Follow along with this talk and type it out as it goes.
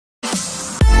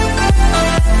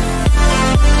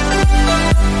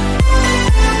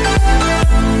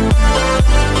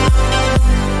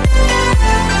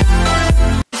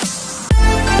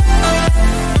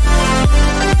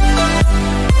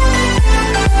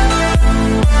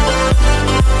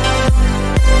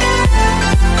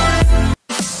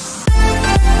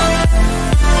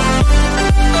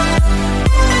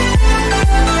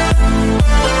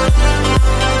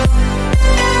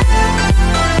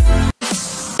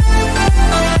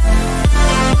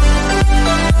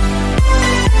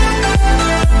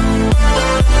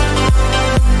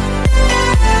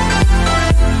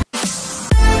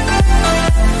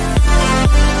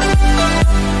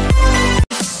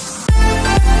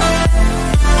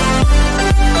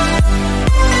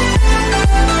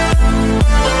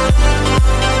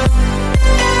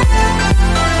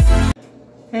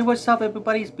Hey, what's up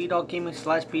everybody? It's B-Dawg Gaming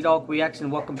 / B-Dawg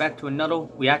Reaction. Welcome back to another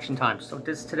reaction time. So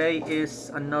today is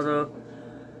another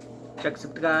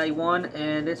Jacksepticeye one,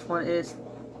 and this one it's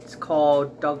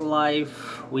called Dog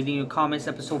Life Reading Your Comments,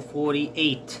 episode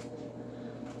 48.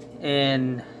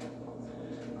 And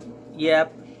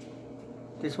yep,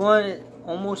 this one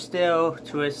almost there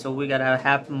to it, so we gotta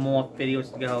have more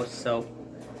videos to go. So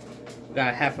we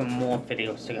gotta have more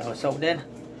videos to go. So then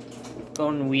we're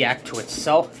gonna react to it.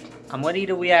 So I'm ready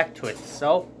to react to it.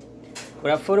 So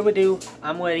without further ado,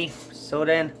 I'm ready. So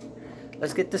then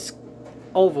let's get this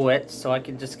over with so I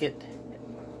can just get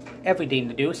everything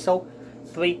to do. So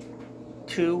 3,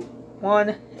 2,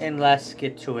 1, and let's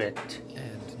get to it.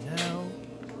 And now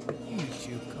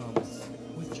YouTube comes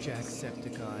with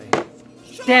Jacksepticeye.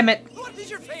 Damn it! What is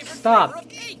your favorite Stop! flavor of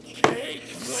cake? Cake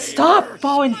Stop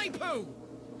falling! My poo.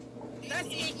 That's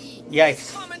icky. Yikes.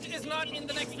 This comment is not in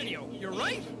the next video. You're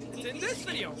right. It's in this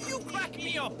video. You crack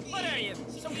me up. What are you?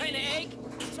 Some kind of egg?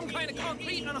 Some kind of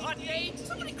concrete on a hot day?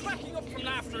 Somebody cracking up from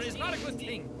laughter is not a good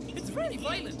thing. It's very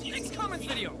violent. Next comments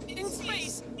video. In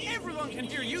space, everyone can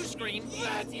hear you scream.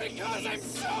 That's because I'm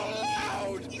so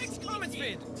loud. Next comments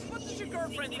vid. What does your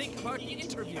girlfriend think about the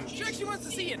interview? She actually wants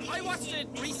to see it. I watched it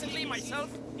recently myself,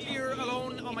 here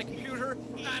alone on my computer,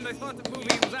 and I thought the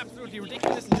movie was absolutely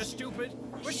ridiculous and just stupid.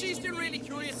 But she's still really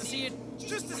curious to see it,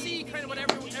 just to see kind of what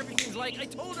everything's like. I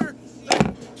told her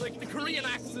that, like, the Korean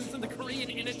accents and the Korean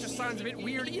in it just sounds a bit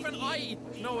weird. Even I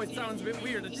know it sounds a bit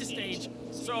weird at this stage.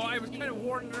 So I was kind of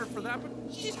warning her for that, but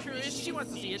she's curious. She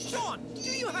wants to see it. Sean, do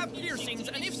you have piercings?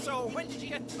 And if so, when did you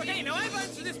get... Okay, now I've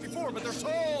answered this before, but there's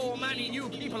so many new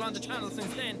people on the channel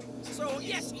since then. So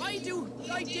yes, I do.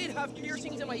 I did have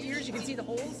piercings in my ears. You can see the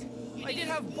holes. I did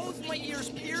have both of my ears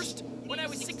pierced when I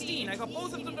was 16. I got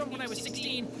both of them done when I was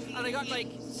 16, and I got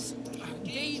like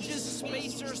gauges,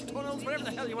 spacers, tunnels, whatever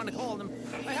the hell you want to call them.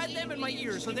 I had them in my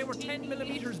ears, so they were 10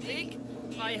 millimeters big.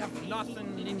 I have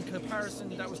nothing in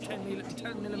comparison that was 10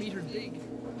 millimeters big,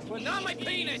 but not my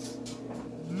penis.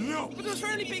 No. But there's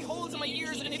fairly big holes in my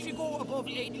ears, and if you go above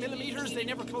 8 millimeters, they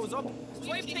never close up.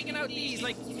 So I've taken out these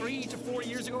like 3 to 4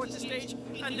 years ago at this stage,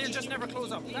 and they'll just never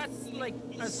close up. That's like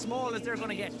as small as they're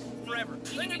gonna get forever.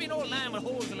 So I'm gonna be an old man with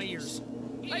holes in my ears.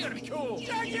 I gotta be cool.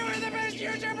 Jack, you are the best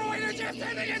YouTuber when there's just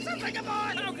 10 million subs like a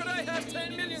bot! How could I have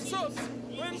 10 million subs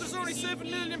when there's only 7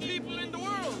 million people in the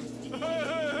world?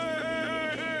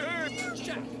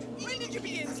 Jack, when did you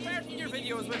begin starting your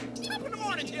videos with Top of the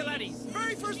Morning to your laddies?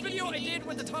 Very first video I did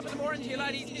with the Top of the Morning to your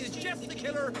laddies is Jeff the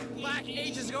Killer back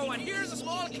ages ago, and here's a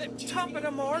small clip. Top of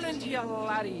the Morning to your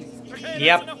laddies. Okay,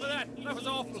 that's enough of that. That was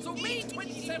awful. So May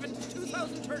 27th,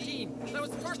 2013. That was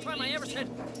the first time I ever said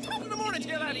Top of the Morning to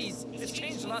your laddies. It's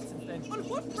changed a lot since then. On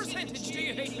what percentage do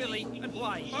you hate Billy, and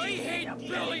why? I hate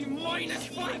Billy minus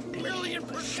 5 million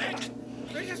 %.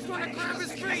 I just want to grab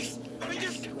his face and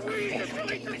just squeeze it till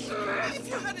he can see it. If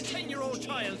you had a 10-year-old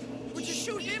child, would you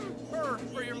shoot him, her,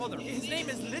 or your mother? His name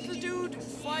is Little Dude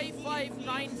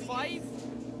 5595.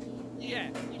 Yeah,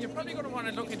 you're probably going to want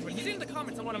to look into it. He's in the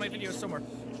comments on one of my videos somewhere.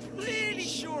 Pretty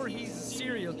sure he's a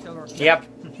serial killer. Yep.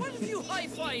 What if you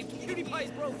high-fived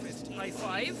PewDiePie's bro fist? High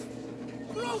five?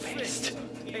 Bro fist.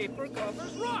 Paper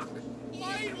covers rock.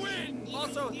 I'd win!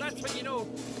 Also, that's when you know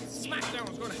SmackDown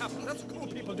is going to happen. That's what cool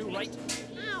people do, right?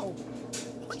 Ow!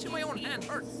 Punching my own hand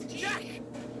hurts. Jack!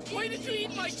 Why did you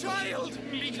eat my child?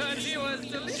 Because he was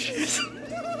delicious.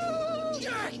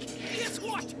 Jack! Guess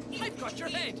what? I've got your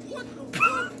head. What the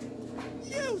fuck?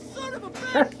 You son of a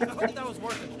bitch! I hope that was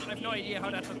worth it. I have no idea how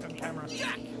that looked on camera.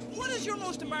 Jack! What is your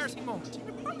most embarrassing moment?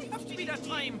 It probably has to be that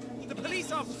time the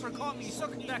police officer caught me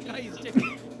sucking that guy's dick.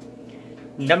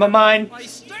 Never mind. I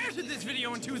started this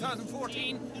video in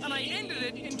 2014, and I ended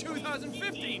it in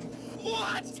 2015.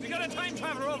 What? We got a time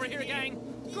traveler over here, gang.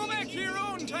 Go back to your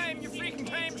own time, you freaking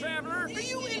time traveler. Are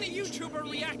you in a YouTuber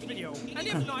React video? And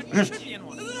if not, you should be in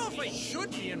one. I don't know if I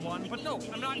should be in one, but no,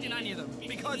 I'm not in any of them.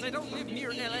 Because I don't live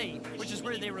near LA, which is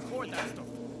where they record that stuff.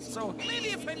 So maybe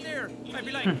if I'm there, I'd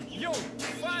be like, yo,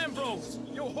 fine bros,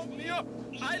 yo, hook me up.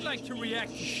 I'd like to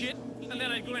react to shit. And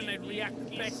then I'd go in and I'd react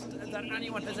the best that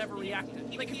anyone has ever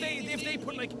reacted. Like if they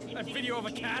put like a video of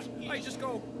a cat, I'd just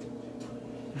go,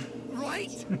 right?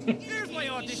 Here's my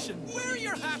audition. Wear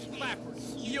your hat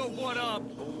backwards. Yo, what up?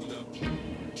 Hold up.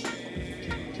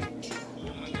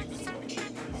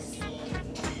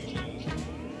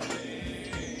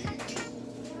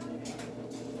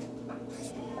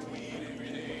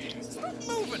 Stop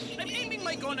moving. I'm aiming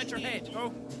my gun at your head.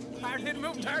 Oh. Hard hit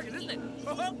moving target, isn't it?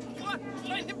 Oh, come on,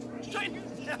 find him, find him.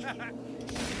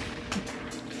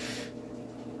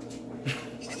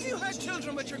 If you had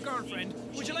children with your girlfriend,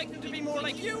 would you like them to be more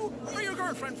like you or your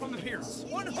girlfriend from the Pierce?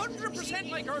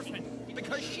 100% my girlfriend.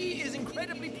 because she is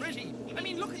incredibly pretty. I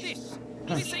mean, look at this.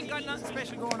 This ain't got nothing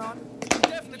special going on.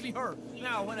 Definitely her.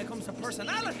 Now, when it comes to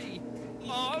personality,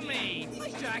 oh me.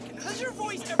 Hi, Jack. Has your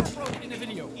voice ever broken in a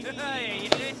video? Hey,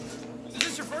 is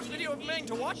this your first video of mine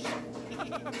to watch?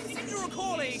 Seem to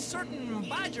recall a certain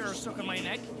badger stuck in my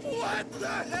neck. What the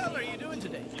hell are you doing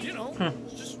today? You know,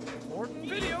 just recording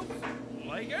video.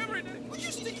 Like every day. Would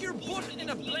you stick your butt in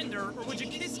a blender, or would you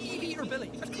kiss Evie or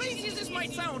Billy? As crazy as this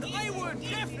might sound, I would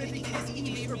definitely kiss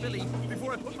Evie or Billy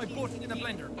before I put my butt in a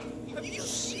blender. Have you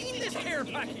seen this care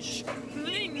package?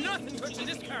 Ain't nothing touching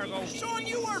this cargo. Sean,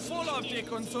 you are full of dick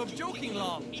unsub joking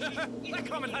long. That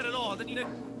comment had it all, didn't it?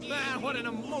 Man, what an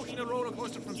emotional roller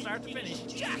coaster from start to finish.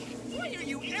 Jack, why are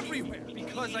you everywhere?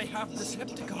 Because I have the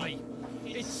septic eye.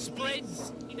 It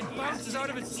spreads, it bounces out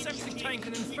of its septic tank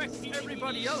and infects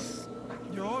everybody else.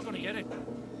 You're all gonna get it.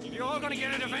 You're all gonna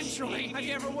get it eventually. Have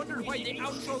you ever wondered why the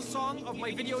outro song of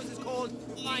my videos is called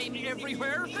I'm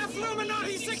Everywhere?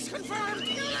 Illuminati 6 confirmed!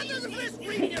 You'll enter the list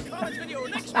reading your comments video.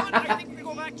 Next one, I think we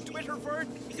go back to Twitter for it,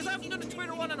 because I haven't done a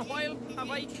Twitter one in a while, have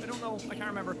I? I don't know, I can't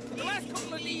remember. The last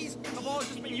couple of these have all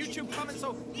just been YouTube comments,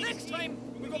 so next time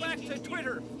we go back to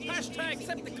Twitter. Hashtag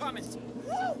septic comments.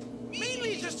 Woo!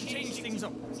 Mainly just to change things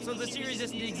up, so the series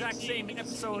isn't the exact same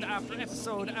episode after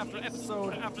episode after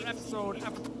episode after episode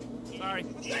after... Sorry.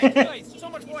 Thank you guys so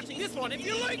much for watching this one. If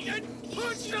you liked it,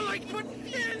 punch the like button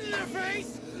in the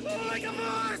face like a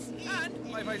boss!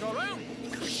 And my face all around.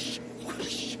 Whoosh,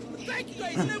 whoosh. Thank you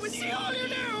guys, and I will see all your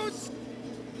news!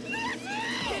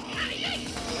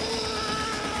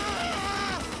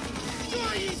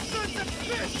 Die, you sons of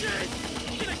bitches!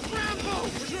 Get a Rambo!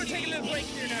 We're going to take a little break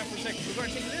here now for a second. We're going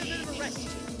to take a little bit of a rest.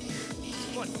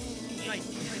 Fun. Nice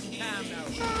and calm now.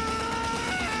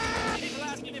 People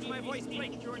asking if my voice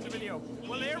breaks during the video.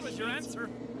 Well, there was your answer.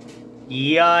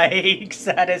 Yikes,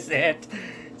 that is it.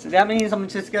 So that means I'm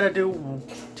just gonna do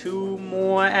 2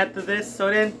 more after this. So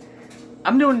then,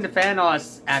 I'm doing the fan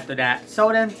arts after that.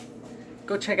 So then,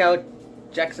 go check out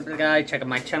Jacksepticeye. Check out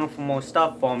my channel for more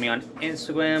stuff. Follow me on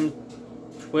Instagram,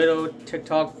 Twitter,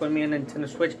 TikTok. Follow me on Nintendo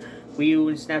Switch, Wii U,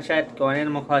 and Snapchat. Go on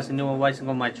Animal Crossing New Advice and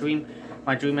go My Dream.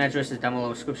 My Dream address is down below in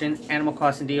the description. Animal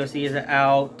Crossing DLC is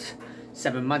out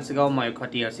 7 months ago. Mario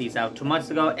Kart DLC is out 2 months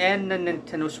ago. And the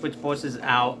Nintendo Switch Force is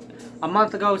out a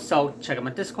month ago. So check out my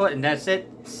Discord, and that's it.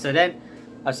 So then,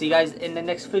 I'll see you guys in the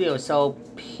next video. So,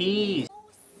 peace.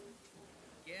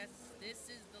 Guess this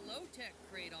is the low-tech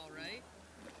crate, all right.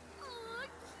 Aw,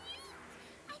 cute!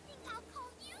 I think I'll call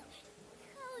you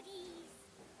Cody's.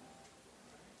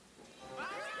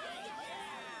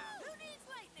 Who needs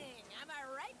lightning? Am I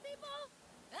right, people?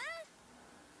 Huh?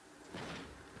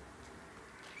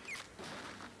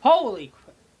 Holy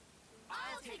crap.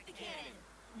 I'll take the cannon.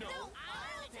 No,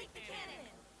 I'll take the cannon.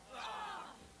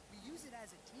 We use it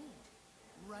as a team.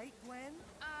 Right, Gwen?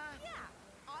 Yeah,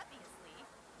 obviously.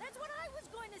 That's what I was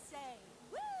going to say.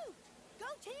 Woo! Go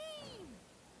team!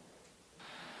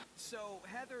 So,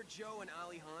 Heather, Joe, and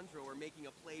Alejandro are making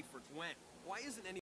a play for Gwen. Why isn't any